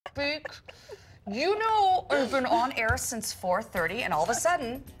speak. You know, I've been on air since 4:30, and all of a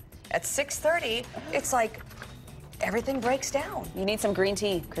sudden, at 6:30, it's like everything breaks down. You need some green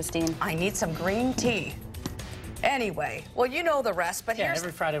tea, Christine. I need some green tea. Anyway, well, you know the rest, but here's...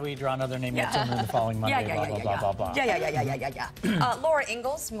 every Friday we draw another name that's in the following Monday, blah, blah, blah. Yeah. Laura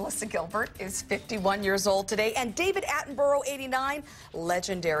Ingalls, Melissa Gilbert is 51 years old today, and David Attenborough, 89,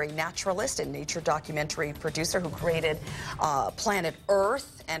 legendary naturalist and nature documentary producer who created Planet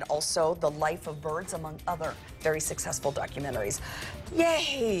Earth and also The Life of Birds, among other very successful documentaries.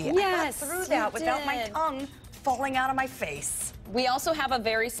 Yay! Yes, I got through that without my tongue falling out of my face. We also have a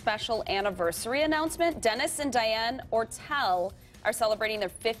very special anniversary announcement. Dennis and Diane Ortel are celebrating their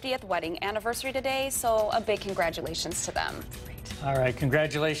 50th wedding anniversary today, so a big congratulations to them. All right,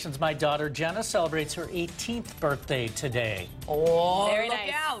 congratulations. My daughter Jenna celebrates her 18th birthday today. Oh, very look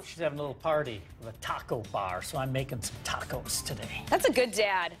nice. out. She's having a little party with a taco bar, so I'm making some tacos today. That's a good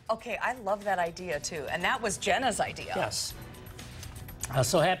dad. Okay, I love that idea, too, and that was Jenna's idea. Yes.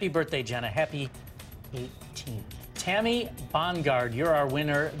 So happy birthday, Jenna. Happy 18th. Tammy Bongard, you're our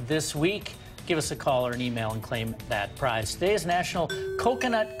winner this week. Give us a call or an email and claim that prize. Today is National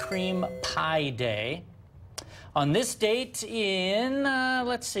Coconut Cream Pie Day. On this date in,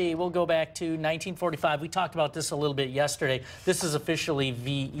 let's see, we'll go back to 1945. We talked about this a little bit yesterday. This is officially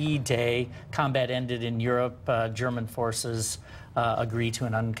VE Day. Combat ended in Europe. German forces agreed to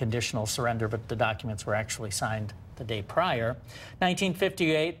an unconditional surrender, but the documents were actually signed the day prior.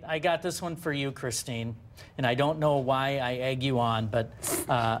 1958, I got this one for you, Christine. And I don't know why I egg you on, but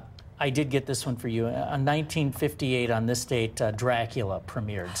I did get this one for you. In 1958, on this date, Dracula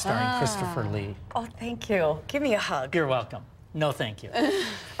premiered, starring Christopher Lee. Oh, thank you. Give me a hug. You're welcome. No, thank you.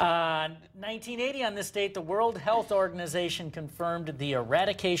 1980, on this date, the World Health Organization confirmed the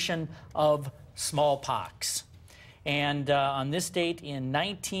eradication of smallpox. And on this date in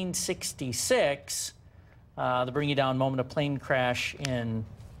 1966, the Bring You Down moment, a plane crash in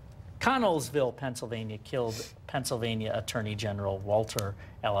Connellsville, Pennsylvania, killed Pennsylvania Attorney General Walter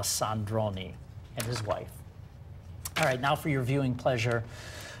Alessandroni and his wife. All right, now for your viewing pleasure.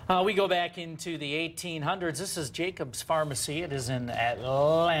 We go back into the 1800s. This is Jacob's Pharmacy. It is in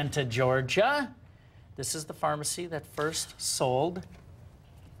Atlanta, Georgia. This is the pharmacy that first sold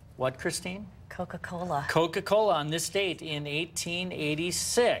what, Christine? Coca-Cola. Coca-Cola on this date in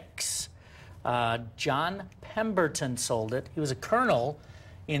 1886. John Pemberton sold it. He was a colonel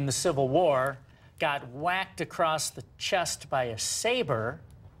in the Civil War, got whacked across the chest by a saber,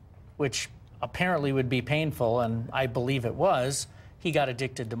 which apparently would be painful, and I believe it was. He got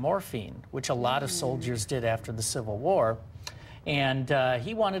addicted to morphine, which a lot of soldiers did after the Civil War. And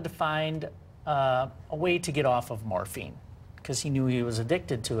he wanted to find a way to get off of morphine because he knew he was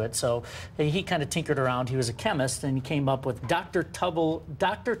addicted to it. So he kind of tinkered around. He was a chemist, and he came up with Dr.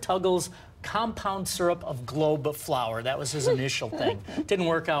 Tuggle's compound syrup of globe flour. That was his initial thing. Didn't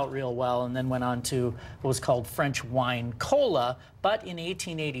work out real well, and then went on to what was called French wine cola. But in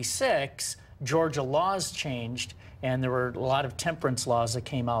 1886, Georgia laws changed, and there were a lot of temperance laws that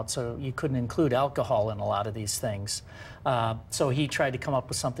came out, so you couldn't include alcohol in a lot of these things. So he tried to come up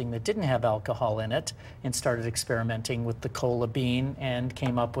with something that didn't have alcohol in it and started experimenting with the cola bean and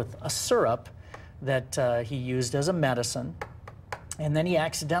came up with a syrup that he used as a medicine. And then he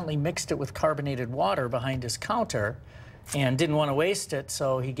accidentally mixed it with carbonated water behind his counter and didn't want to waste it,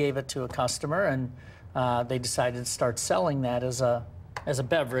 so he gave it to a customer, and they decided to start selling that as a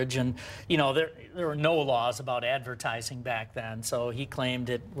beverage. And, you know, there were no laws about advertising back then, so he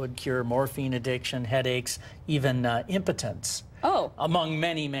claimed it would cure morphine addiction, headaches, even impotence, among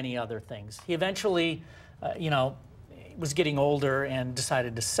many, many other things. He eventually, you know, was getting older and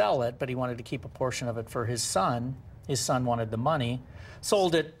decided to sell it, but he wanted to keep a portion of it for his son. His son wanted the money.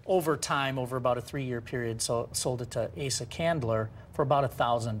 Sold it over time, over about a 3-year period, so sold it to Asa Candler for about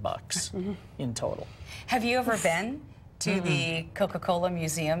 $1,000 in total. Have you ever been to the Coca-Cola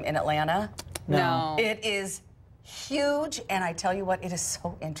Museum in Atlanta? No. It is huge, and I tell you what, it is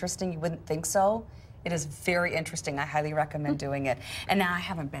so interesting. You wouldn't think so. It is very interesting. I highly recommend doing it. And now I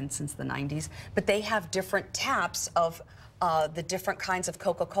haven't been since the 90s, but they have different taps of the different kinds of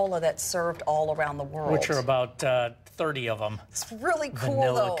Coca-Cola that's served all around the world. Which are about 30 of them. It's really cool,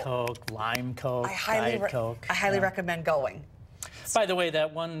 Vanilla though. Coke, lime Coke, Diet Coke. I highly recommend going. By the way,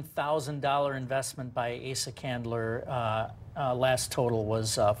 that $1,000 investment by Asa Candler last total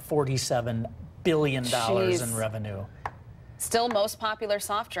was $47 billion in revenue. Still most popular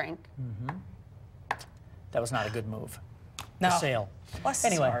soft drink. That was not a good move. No. The sale.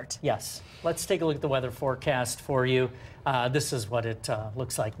 Anyway, Smart. yes. Let's take a look at the weather forecast for you. This is what it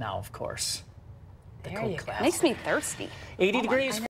looks like now, of course. There you go. Makes me thirsty. 80 degrees.